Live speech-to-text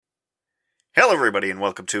Hello, everybody, and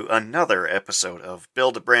welcome to another episode of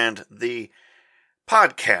Build a Brand, the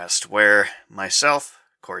podcast where myself,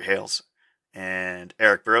 Corey Hales, and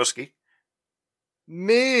Eric Borowski,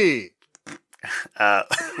 Me! uh,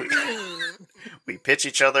 we pitch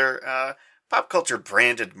each other pop culture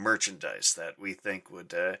branded merchandise that we think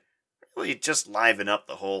would really just liven up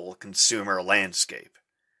the whole consumer landscape.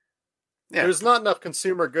 Yeah. There's not enough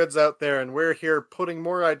consumer goods out there, and we're here putting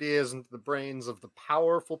more ideas into the brains of the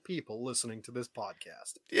powerful people listening to this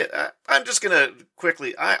podcast. Yeah, I'm just going to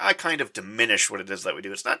quickly, I kind of diminish what it is that we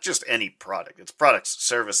do. It's not just any product. It's products,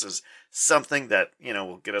 services, something that,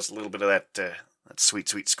 will get us a little bit of that sweet,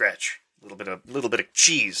 sweet scratch. A little bit of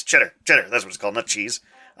cheese. Cheddar, that's what it's called, not cheese.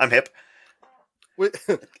 I'm hip. With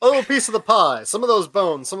a little piece of the pie, some of those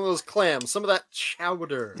bones, some of those clams, some of that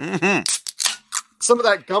chowder, some of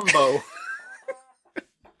that gumbo.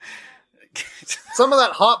 Some of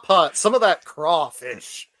that hot pot, some of that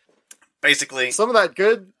crawfish. Basically, some of that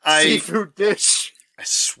good seafood dish. I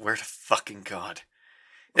swear to fucking God.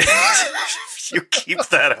 If you keep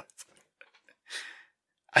that up.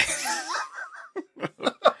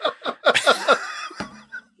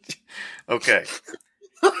 Okay.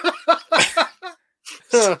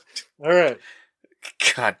 All right.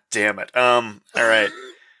 God damn it. All right.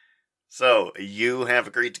 So, you have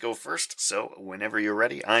agreed to go first, so whenever you're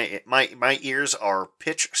ready, my ears are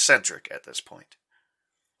pitch-centric at this point.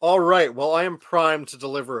 All right, well, I am primed to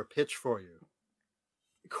deliver a pitch for you.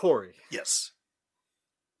 Corey. Yes.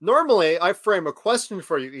 Normally, I frame a question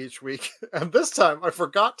for you each week, and this time I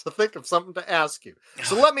forgot to think of something to ask you.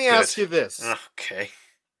 So let me ask you this. Okay.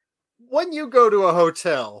 When you go to a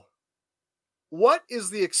hotel, what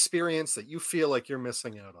is the experience that you feel like you're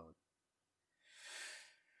missing out on?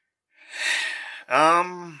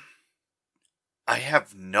 I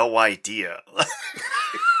have no idea.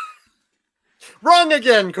 Wrong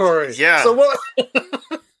again, Corey. Yeah. So what?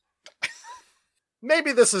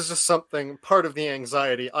 Maybe this is just something, part of the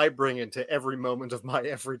anxiety I bring into every moment of my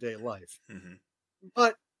everyday life. Mm-hmm.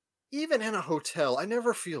 But even in a hotel, I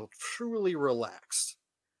never feel truly relaxed.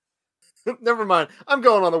 Never mind. I'm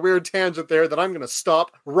going on a weird tangent there that I'm going to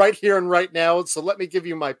stop right here and right now. So let me give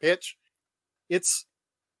you my pitch. It's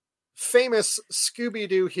famous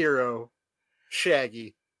Scooby-Doo hero,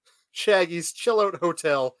 Shaggy. Shaggy's Chill Out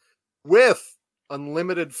Hotel with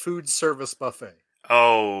unlimited food service buffet.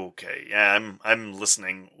 Okay, yeah, I'm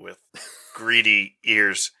listening with greedy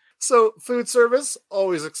ears. So, food service,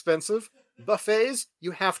 always expensive. Buffets, you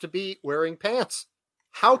have to be wearing pants.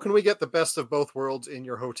 How can we get the best of both worlds in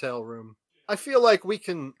your hotel room? I feel like we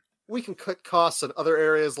can cut costs in other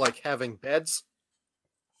areas like having beds.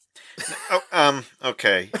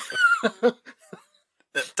 Okay.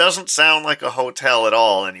 It doesn't sound like a hotel at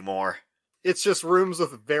all anymore. It's just rooms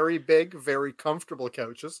with very big, very comfortable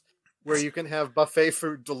couches where you can have buffet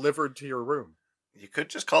food delivered to your room. You could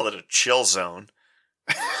just call it a chill zone.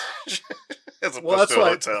 As opposed to a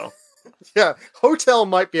hotel. Yeah, hotel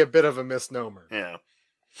might be a bit of a misnomer. Yeah.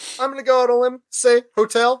 I'm going to go out on a limb, say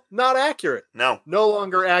hotel, not accurate. No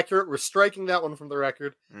longer accurate. We're striking that one from the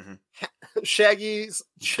record. Mm-hmm. Shaggy's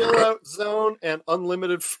Chill Out Zone and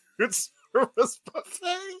unlimited food service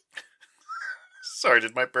buffet. Sorry,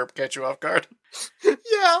 did my burp catch you off guard?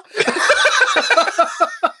 Yeah.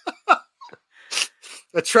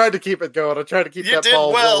 I tried to keep it going. I tried to keep that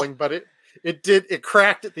ball rolling, but it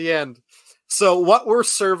cracked at the end. So what we're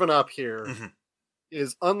serving up here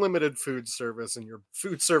is unlimited food service in your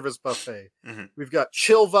food service buffet. Mm-hmm. We've got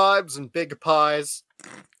chill vibes and big pies.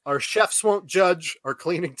 Our chefs won't judge. Our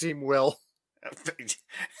cleaning team will.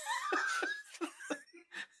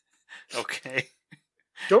 Okay.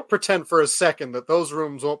 Don't pretend for a second that those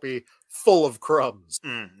rooms won't be full of crumbs.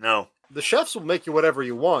 No. The chefs will make you whatever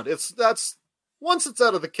you want. Once it's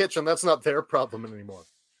out of the kitchen, that's not their problem anymore.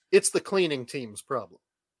 It's the cleaning team's problem.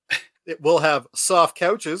 It will have soft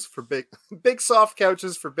couches for big soft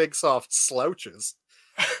couches for big soft slouches.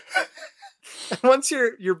 And once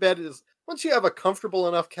once you have a comfortable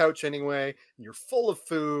enough couch anyway, and you're full of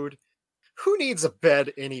food, who needs a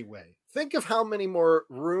bed anyway? Think of how many more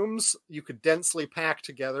rooms you could densely pack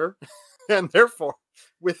together, and therefore,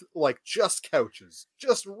 with just couches,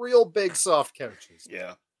 just real big soft couches.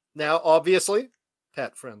 Yeah. Now, obviously,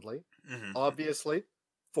 pet friendly. Mm-hmm. Obviously,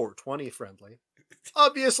 420 friendly.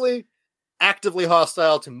 Obviously, actively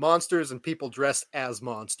hostile to monsters and people dressed as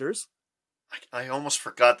monsters. I almost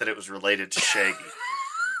forgot that it was related to Shaggy.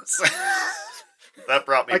 That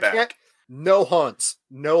brought me back. No haunts.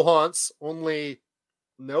 No haunts. Only...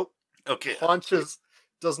 Nope. Okay. Haunches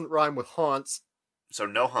doesn't rhyme with haunts. So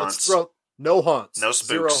no haunts. No haunts. No spooks.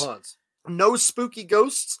 Zero haunts. No spooky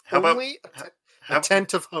ghosts.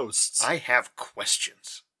 Attentive hosts. I have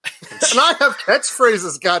questions. And I have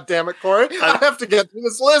catchphrases, goddammit, Corey. I have to get through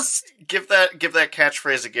this list. Give that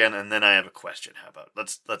catchphrase again, and then I have a question. How about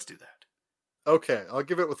let's do that. Okay, I'll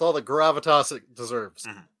give it with all the gravitas it deserves.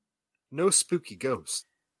 Mm-hmm. No spooky ghosts,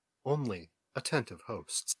 only attentive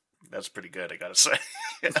hosts. That's pretty good, I gotta say.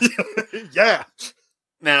 Yeah.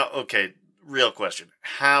 Now, okay, real question.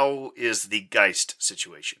 How is the Geist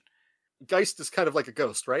situation? Geist is kind of like a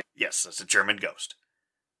ghost, right? Yes, it's a German ghost.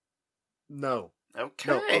 No.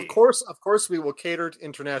 Okay. No, of course we will cater to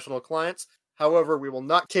international clients. However, we will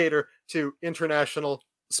not cater to international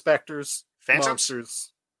specters, Phantoms?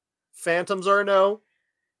 monsters. Phantoms are a no.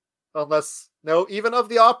 Unless, no, even of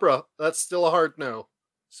the opera, that's still a hard no.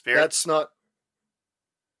 Spirits? That's not...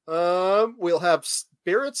 we'll have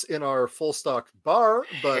spirits in our full stock bar,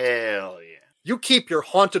 but Hell yeah. you keep your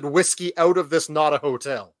haunted whiskey out of this not a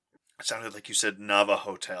hotel. It sounded like you said Nava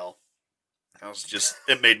Hotel.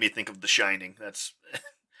 It made me think of The Shining. That's,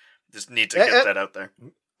 just need to get that out there.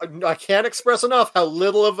 I can't express enough how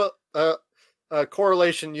little of a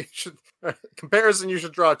correlation comparison you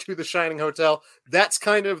should draw to the Shining Hotel. That's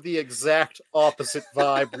kind of the exact opposite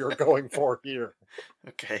vibe you're going for here.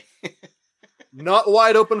 Okay. Not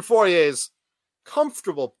wide open foyers,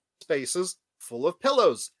 comfortable spaces full of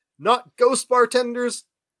pillows. Not ghost bartenders,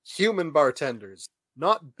 human bartenders.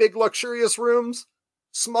 Not big luxurious rooms,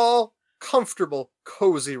 small, comfortable,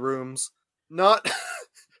 cozy rooms. Not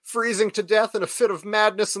freezing to death in a fit of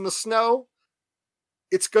madness in the snow.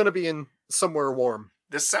 It's going to be in somewhere warm.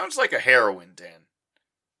 This sounds like a heroin den.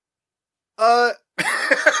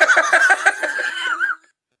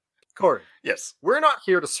 Corey. Yes. We're not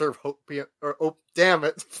here to serve opium, or damn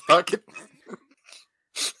it. Fuck it.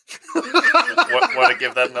 Want to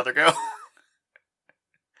give that another go?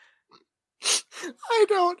 I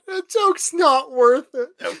don't. The joke's not worth it.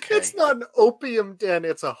 Okay. It's not an opium den.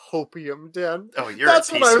 It's a hopium den. Oh,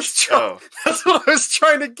 That's what I was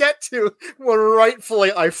trying to get to when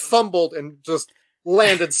rightfully I fumbled and just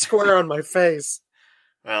landed square on my face.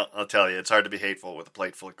 Well, I'll tell you, it's hard to be hateful with a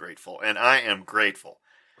plate full of grateful, and I am grateful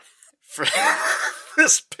for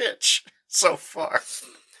this pitch so far.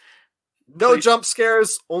 No jump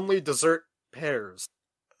scares, only dessert pears.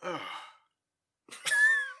 Oh.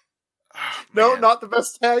 No, not the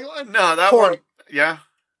best tagline. No, that Corey, one. Yeah.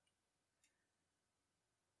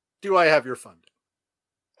 Do I have your fund?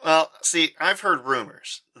 Well, see, I've heard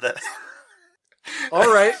rumors that.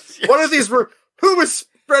 All right. Yes. What are these? Who is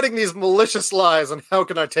spreading these malicious lies, and how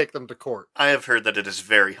can I take them to court? I have heard that it is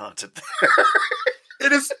very haunted there.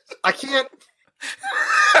 It is. I can't.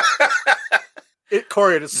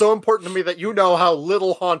 Corey, it is so important to me that you know how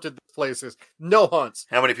little haunted this place is. No haunts.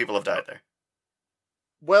 How many people have died there?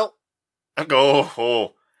 Well,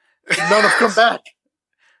 Oh. none have come back.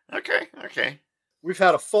 Okay. We've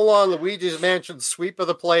had a full-on Luigi's Mansion sweep of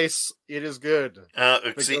the place. It is good.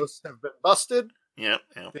 The ghosts have been busted. Yep.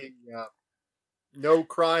 No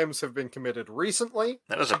crimes have been committed recently.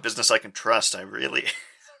 That is a business I can trust. I really,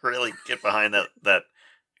 really get behind that.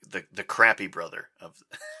 The crappy brother of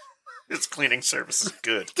his cleaning service is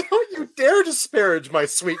good. Don't you dare disparage my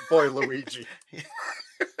sweet boy Luigi.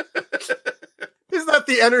 Is that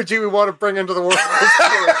the energy we want to bring into the world?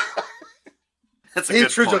 That's a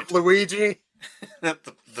good point. Of Luigi.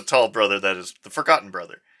 the tall brother that is the forgotten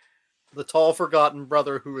brother. The tall, forgotten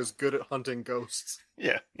brother who is good at hunting ghosts.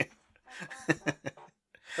 Yeah.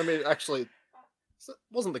 I mean, actually,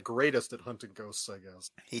 wasn't the greatest at hunting ghosts, I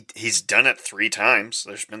guess. He's done it 3 times.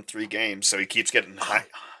 There's been 3 games, so he keeps getting high.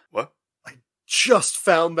 What? I just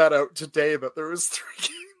found that out today, that there was 3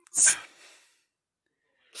 games.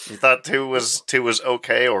 You thought 2 was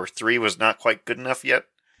okay, or 3 was not quite good enough yet?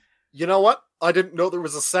 You know what? I didn't know there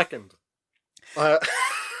was a second. I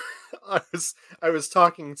was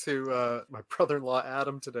talking to my brother-in-law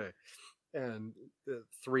Adam today, and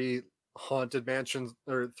 3 haunted mansions,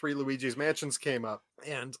 or 3 Luigi's Mansions came up,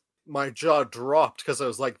 and my jaw dropped because I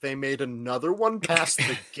was like, they made another one past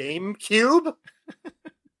the GameCube?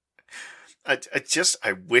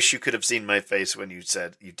 I wish you could have seen my face when you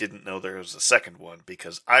said you didn't know there was a second one,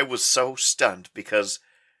 because I was so stunned, because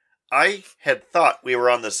I had thought we were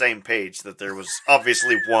on the same page, that there was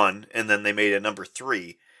obviously 1, and then they made a number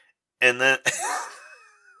 3, and then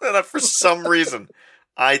for some reason,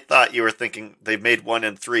 I thought you were thinking they made 1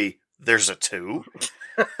 and 3, there's a 2?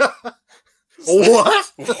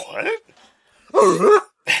 What? What?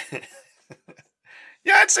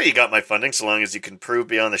 Yeah, I'd say you got my funding, so long as you can prove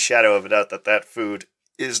beyond the shadow of a doubt that food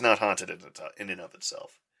is not haunted in and of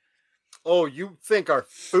itself. Oh, you think our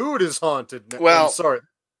food is haunted? Well, I'm sorry.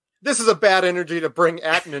 This is a bad energy to bring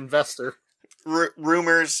at an investor.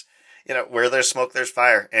 Rumors. where there's smoke, there's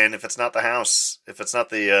fire. And if it's not the house, if it's not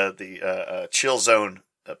the chill zone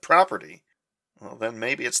property, well, then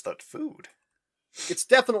maybe it's the food. It's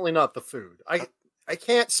definitely not the food. I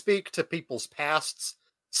can't speak to people's pasts.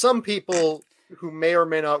 Some people who may or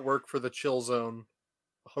may not work for the chill zone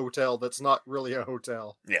hotel that's not really a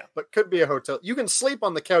hotel. Yeah. But could be a hotel. You can sleep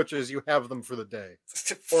on the couches, you have them for the day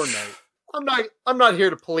or night. I'm not here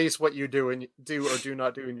to police what you do or do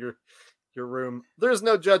not do in your room. There's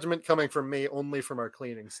no judgment coming from me, only from our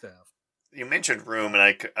cleaning staff. You mentioned room,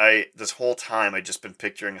 and I this whole time I just been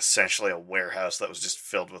picturing essentially a warehouse that was just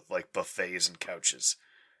filled with like buffets and couches.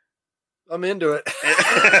 I'm into it.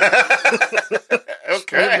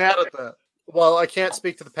 Okay. I'm mad at that. Well, I can't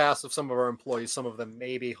speak to the past of some of our employees. Some of them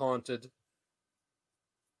may be haunted.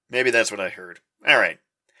 Maybe that's what I heard. All right.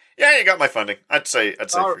 Yeah, you got my funding. I'd say.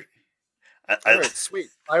 All right, sweet.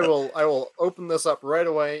 I will open this up right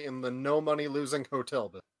away in the no money losing hotel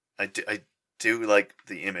bit. I do like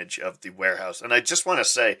the image of the warehouse, and I just want to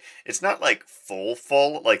say it's not like full.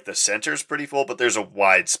 Like the center's pretty full, but there's a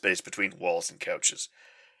wide space between walls and couches.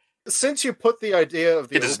 Since you put the idea of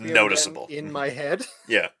the it is opium noticeable den in my head,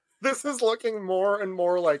 yeah, this is looking more and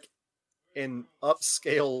more like an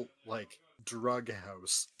upscale like drug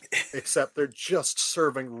house, except they're just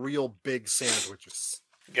serving real big sandwiches.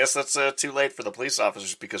 I guess that's too late for the police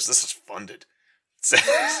officers because this is funded.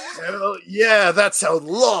 Hell yeah, that's how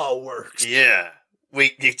law works. Yeah,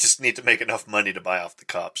 you just need to make enough money to buy off the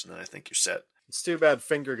cops, and then I think you're set. It's too bad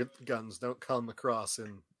finger guns don't come across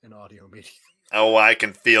in audio media. Oh, I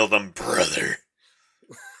can feel them, brother.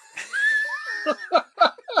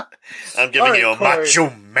 I'm giving you a Corey. Macho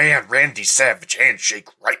Man Randy Savage handshake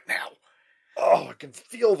right now. Oh, I can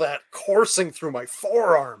feel that coursing through my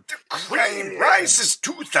forearm. The cream rises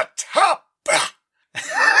to the top.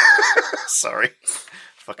 Sorry.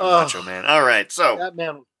 Fucking Macho Man. All right, so. That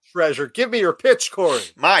man was a treasure. Give me your pitch, Corey.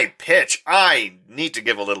 My pitch. I need to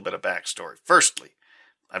give a little bit of backstory. Firstly,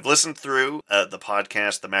 I've listened through the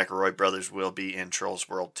podcast, The McElroy Brothers Will Be in Trolls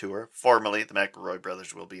World Tour. Formerly, The McElroy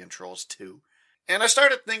Brothers Will Be in Trolls 2. And I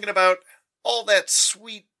started thinking about all that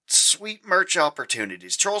sweet merch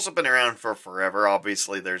opportunities. Trolls have been around for forever.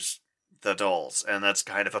 Obviously, there's the dolls, and that's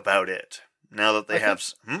kind of about it. Now that they have...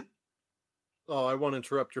 Oh, I won't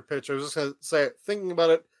interrupt your pitch. I was just going to say, thinking about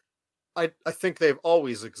it, I think they've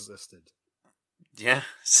always existed. Yeah,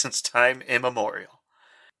 since time immemorial.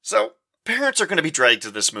 So... parents are going to be dragged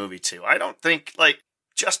to this movie, too. I don't think,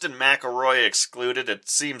 Justin McElroy excluded, it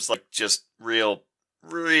seems like just real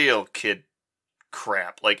kid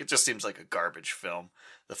crap. It just seems like a garbage film,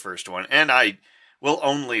 the first one. And I will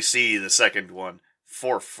only see the second one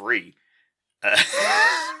for free.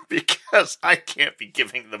 Because I can't be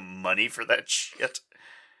giving them money for that shit.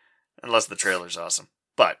 Unless the trailer's awesome.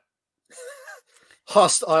 But...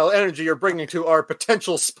 hostile energy you're bringing to our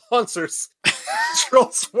potential sponsors.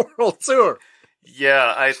 Trolls World Tour.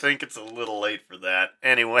 Yeah, I think it's a little late for that.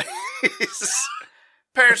 Anyways,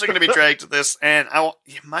 parents are going to be dragged to this, and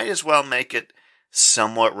you might as well make it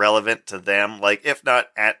somewhat relevant to them. If not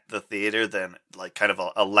at the theater, then kind of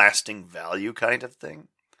a lasting value kind of thing.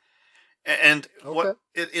 And okay.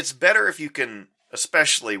 It's better if you can,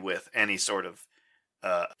 especially with any sort of,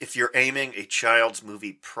 if you're aiming a child's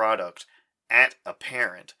movie product at a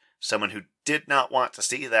parent, someone who did not want to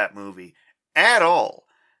see that movie at all,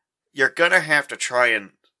 you're going to have to try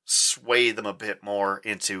and sway them a bit more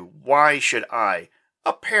into why should I,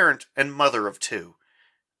 a parent and mother of two,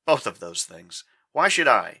 both of those things, why should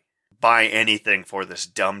I buy anything for this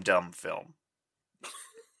dumb film?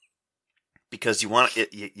 Because you want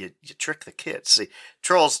it, you trick the kids. See,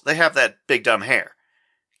 trolls, they have that big dumb hair,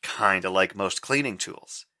 kind of like most cleaning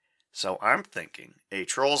tools. So I'm thinking a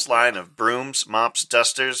Trolls line of brooms, mops,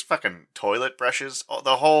 dusters, fucking toilet brushes,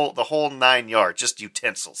 the whole 9 yards, just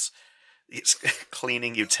utensils. It's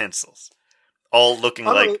cleaning utensils. All looking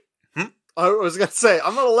I was going to say,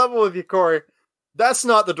 I'm on a level with you, Corey. That's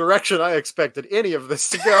not the direction I expected any of this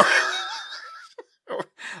to go.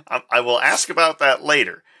 I will ask about that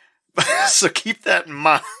later. So keep that in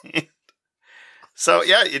mind. So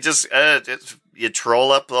yeah, you just you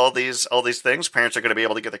troll up all these things. Parents are going to be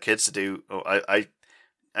able to get their kids to do. I'm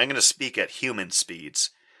going to speak at human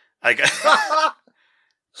speeds. That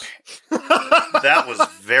was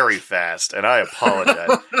very fast, and I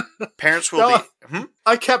apologize. Parents will be.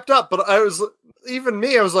 I kept up, but I was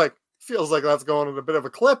like, feels like that's going at a bit of a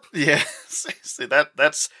clip. Yeah, see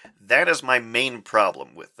that is my main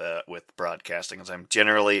problem with broadcasting, is I'm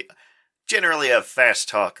generally a fast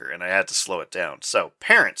talker, and I had to slow it down. So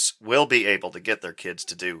parents will be able to get their kids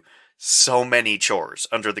to do so many chores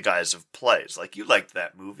under the guise of plays. You liked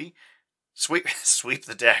that movie. Sweep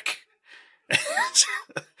the deck.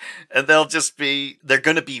 And they're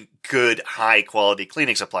going to be good, high quality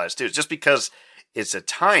cleaning supplies too. Just because it's a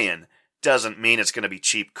tie-in doesn't mean it's going to be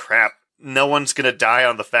cheap crap. No one's going to die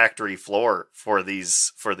on the factory floor for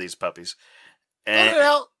these puppies. And,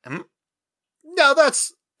 no,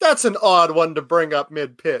 that's an odd one to bring up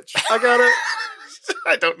mid-pitch. I got it.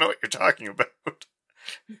 I don't know what you're talking about.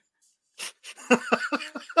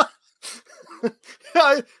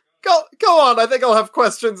 Go on. I think I'll have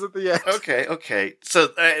questions at the end. Okay. So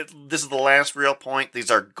this is the last real point.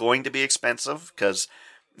 These are going to be expensive because,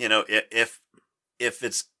 if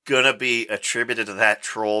it's gonna be attributed to that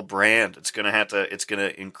troll brand, it's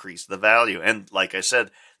gonna increase the value. And like I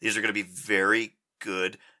said, these are gonna be very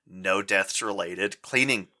good, no deaths related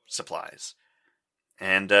cleaning supplies.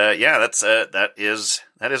 And that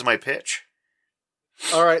is my pitch.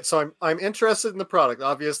 All right, so I'm interested in the product.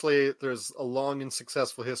 Obviously, there's a long and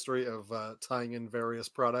successful history of tying in various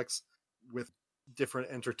products with different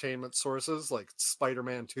entertainment sources, like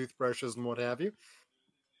Spider-Man toothbrushes and what have you.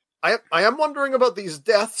 I am wondering about these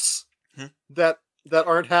deaths that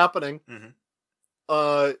aren't happening.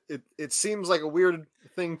 Mm-hmm. It seems like a weird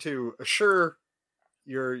thing to assure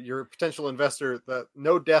your potential investor that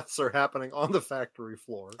no deaths are happening on the factory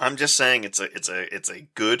floor. I'm just saying it's a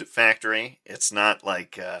good factory. It's not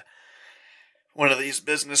like one of these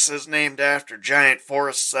businesses named after giant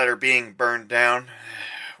forests that are being burned down,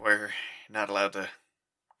 where you're not allowed to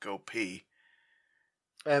go pee.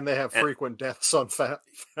 And they have frequent deaths on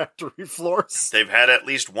factory floors. They've had at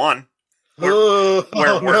least one where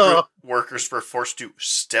workers were forced to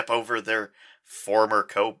step over their former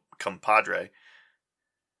compadre.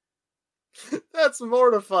 That's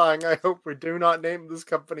mortifying. I hope we do not name this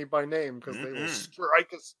company by name because they will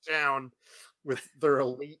strike us down with their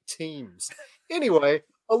elite teams. Anyway,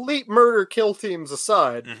 elite murder kill teams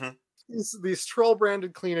aside, these troll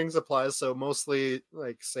branded cleaning supplies, so mostly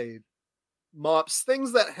like say mops,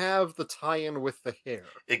 things that have the tie-in with the hair.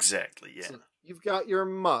 Exactly, yeah. So you've got your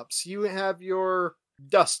mops, you have your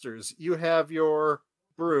dusters, you have your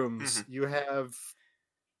brooms, you have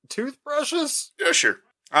toothbrushes? Yeah, sure.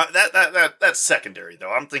 That's secondary,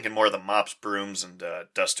 though. I'm thinking more of the mops, brooms, and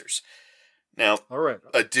dusters. Now, all right.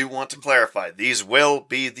 I do want to clarify, these will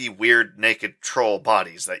be the weird naked troll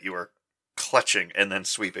bodies that you are clutching and then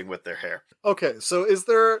sweeping with their hair. Okay, so is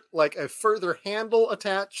there like a further handle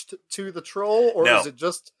attached to the troll, or is it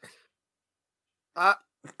just... all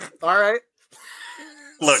right.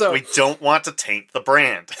 Look, we don't want to taint the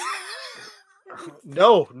brand.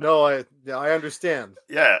 No, I understand.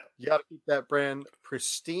 Yeah. You gotta keep that brand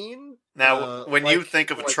pristine. Now, when you think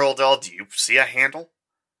of a troll doll, do you see a handle?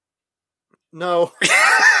 No.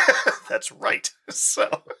 That's right. So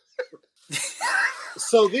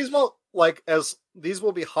these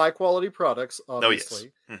will be high quality products,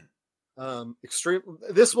 obviously. Oh, yes.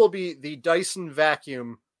 This will be the Dyson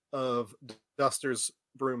vacuum of dusters,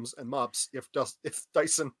 brooms, and mops if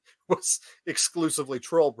Dyson was exclusively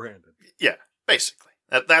troll branded. Yeah, basically.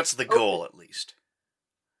 That's the goal, at least.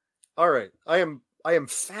 All right. I am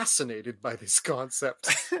fascinated by this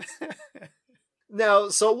concept. Now,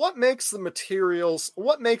 so what makes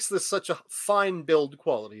this such a fine build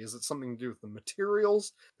quality? Is it something to do with the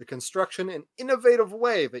materials, the construction, an innovative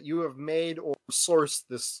way that you have made or sourced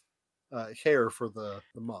this hair for the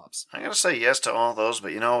mops? I'm going to say yes to all those,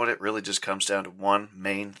 but you know what? It really just comes down to one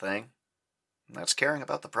main thing, and that's caring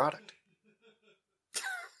about the product.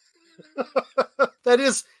 That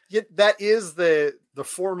is the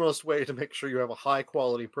foremost way to make sure you have a high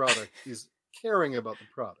quality product is caring about the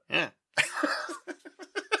product. Yeah.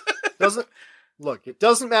 It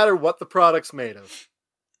doesn't matter what the product's made of.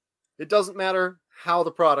 It doesn't matter how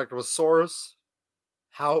the product was sourced,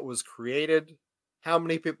 how it was created, how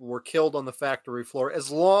many people were killed on the factory floor. As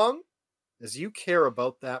long as you care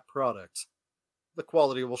about that product, the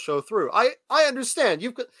quality will show through. I understand.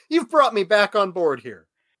 You've brought me back on board here.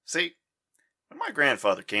 See, when my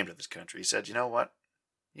grandfather came to this country, he said, "You know what?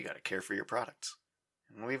 You got to care for your products."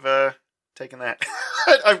 And we've taken that.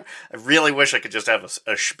 I really wish I could just have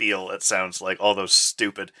a spiel that sounds like all those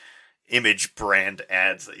stupid image brand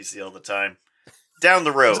ads that you see all the time. Down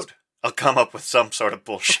the road, I'll come up with some sort of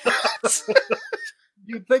bullshit.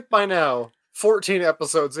 You'd think by now, 14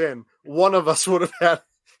 episodes in, one of us would have had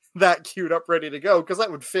that queued up ready to go, because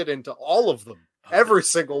that would fit into all of them. Every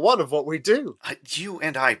single one of what we do. You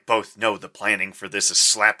and I both know the planning for this is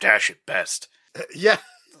slapdash at best. Yeah,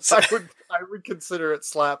 I would consider it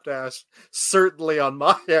slapdash, certainly on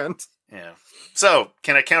my end. Yeah. So,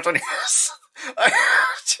 can I count on you?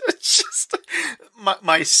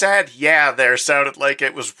 My sad yeah there sounded like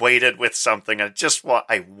it was weighted with something. I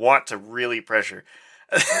want to really pressure.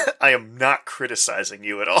 I am not criticizing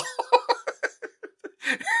you at all.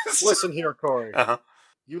 Listen here, Corey. Uh-huh.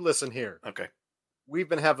 You listen here. Okay. We've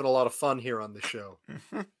been having a lot of fun here on the show.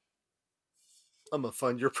 Mm-hmm. I'm gonna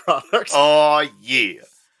fund your product. Oh, yeah.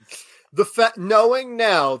 Knowing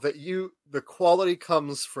now that the quality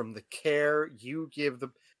comes from the care you give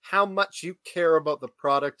them, how much you care about the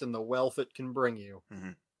product and the wealth it can bring you,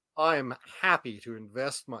 I am happy to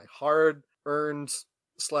invest my hard-earned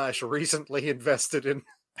 / recently invested in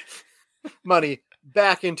money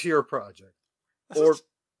back into your project,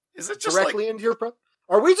 is it just directly into your project.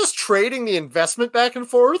 Are we just trading the investment back and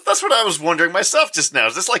forth? That's what I was wondering myself just now.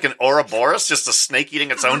 Is this like an Ouroboros, just a snake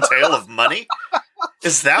eating its own tail of money?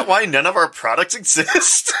 Is that why none of our products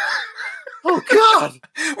exist? Oh, God!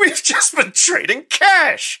 We've just been trading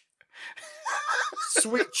cash!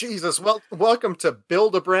 Sweet Jesus. Well, welcome to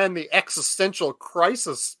Build-A-Brand, the Existential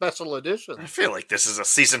Crisis Special Edition. I feel like this is a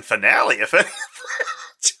season finale, if anything.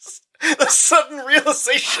 Just a sudden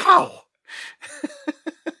realization. How?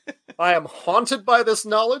 I am haunted by this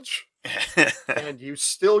knowledge, and you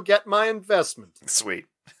still get my investment. Sweet.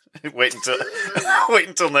 Wait until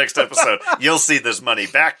next episode. You'll see this money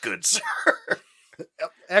back, good sir.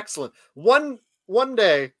 Excellent. One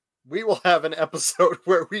day we will have an episode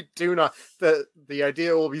where we do not the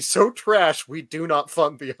idea will be so trash we do not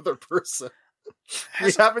fund the other person.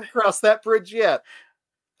 We haven't crossed that bridge yet.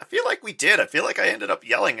 I feel like we did. I feel like I ended up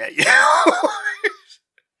yelling at you.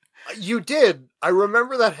 You did. I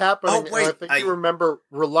remember that happening. Oh, wait, and I think you remember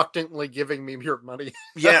reluctantly giving me your money.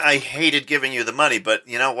 Yeah, I hated giving you the money, but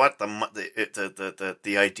you know what?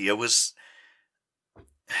 The idea was,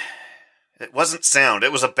 it wasn't sound.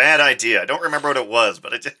 It was a bad idea. I don't remember what it was,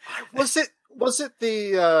 but it was it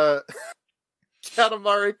the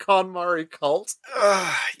Katamari KonMari cult?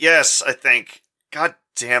 Yes, I think. God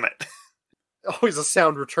damn it! Always a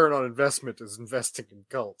sound return on investment is investing in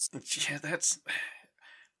cults. Yeah,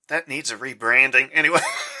 that needs a rebranding. Anyway,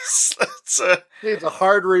 needs a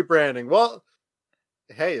hard rebranding. Well,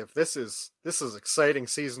 hey, if this is exciting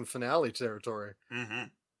season finale territory. Mm-hmm.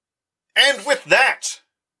 And with that,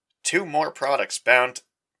 2 more products bound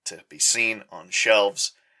to be seen on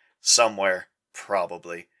shelves somewhere,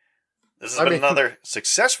 probably. This has been another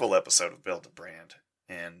successful episode of Build-A-Brand,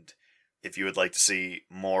 and if you would like to see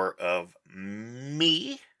more of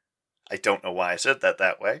me, I don't know why I said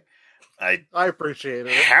that way. I appreciate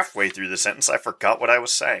it. Halfway through the sentence, I forgot what I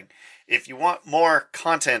was saying. If you want more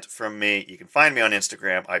content from me, you can find me on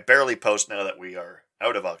Instagram. I barely post now that we are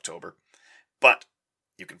out of October, but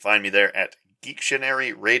you can find me there at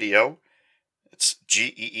Geektionary Radio. It's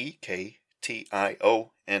GeekTionary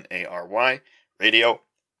Radio.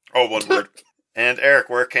 Oh, one word. And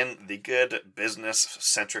Eric, where can the good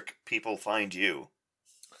business-centric people find you?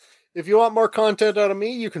 If you want more content out of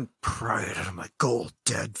me, you can pry it out of my gold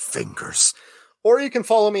dead fingers. Or you can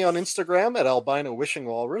follow me on Instagram at Albino Wishing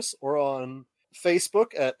Walrus, or on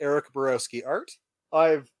Facebook at Eric Borowski Art.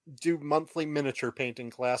 I do monthly miniature painting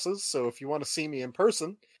classes, so if you want to see me in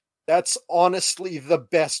person, that's honestly the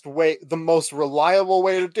best way, the most reliable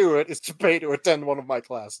way to do it is to pay to attend one of my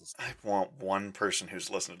classes. I want one person who's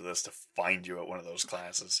listening to this to find you at one of those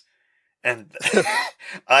classes. And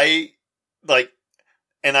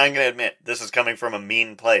and I'm going to admit, this is coming from a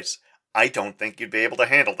mean place. I don't think you'd be able to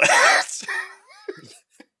handle that.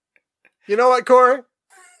 You know what, Corey?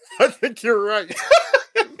 I think you're right.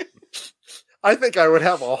 I think I would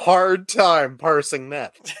have a hard time parsing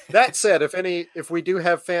that. That said, if we do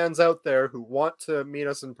have fans out there who want to meet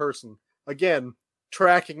us in person, again,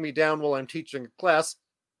 tracking me down while I'm teaching a class,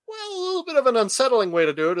 well, a little bit of an unsettling way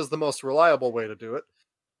to do it is the most reliable way to do it.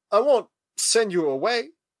 I won't send you away.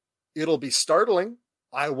 It'll be startling.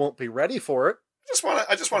 I won't be ready for it.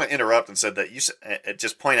 I just want to interrupt and said that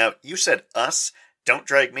just point out you said us. Don't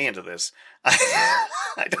drag me into this. I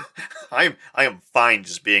am fine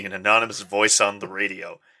just being an anonymous voice on the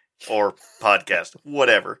radio or podcast,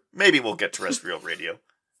 whatever. Maybe we'll get terrestrial radio.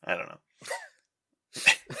 I don't know.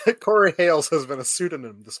 Corey Hales has been a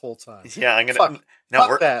pseudonym this whole time. Yeah, I'm gonna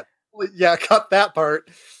cut that. Yeah, cut that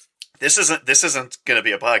part. This isn't gonna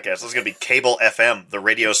be a podcast. This is gonna be Cable FM, the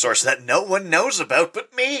radio source that no one knows about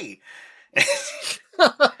but me. It's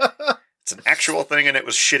an actual thing, and it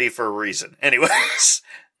was shitty for a reason. Anyways,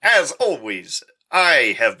 as always,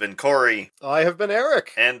 I have been Corey. I have been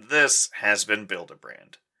Eric. And this has been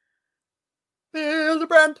Build-A-Brand.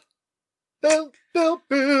 Build-A-Brand.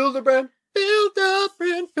 Build-A-Brand.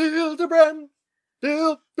 Build-A-Brand. Build-A-Brand.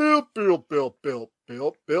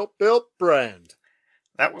 Build brand.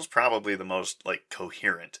 That was probably the most,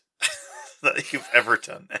 coherent that you've ever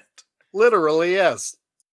done that. Literally, yes.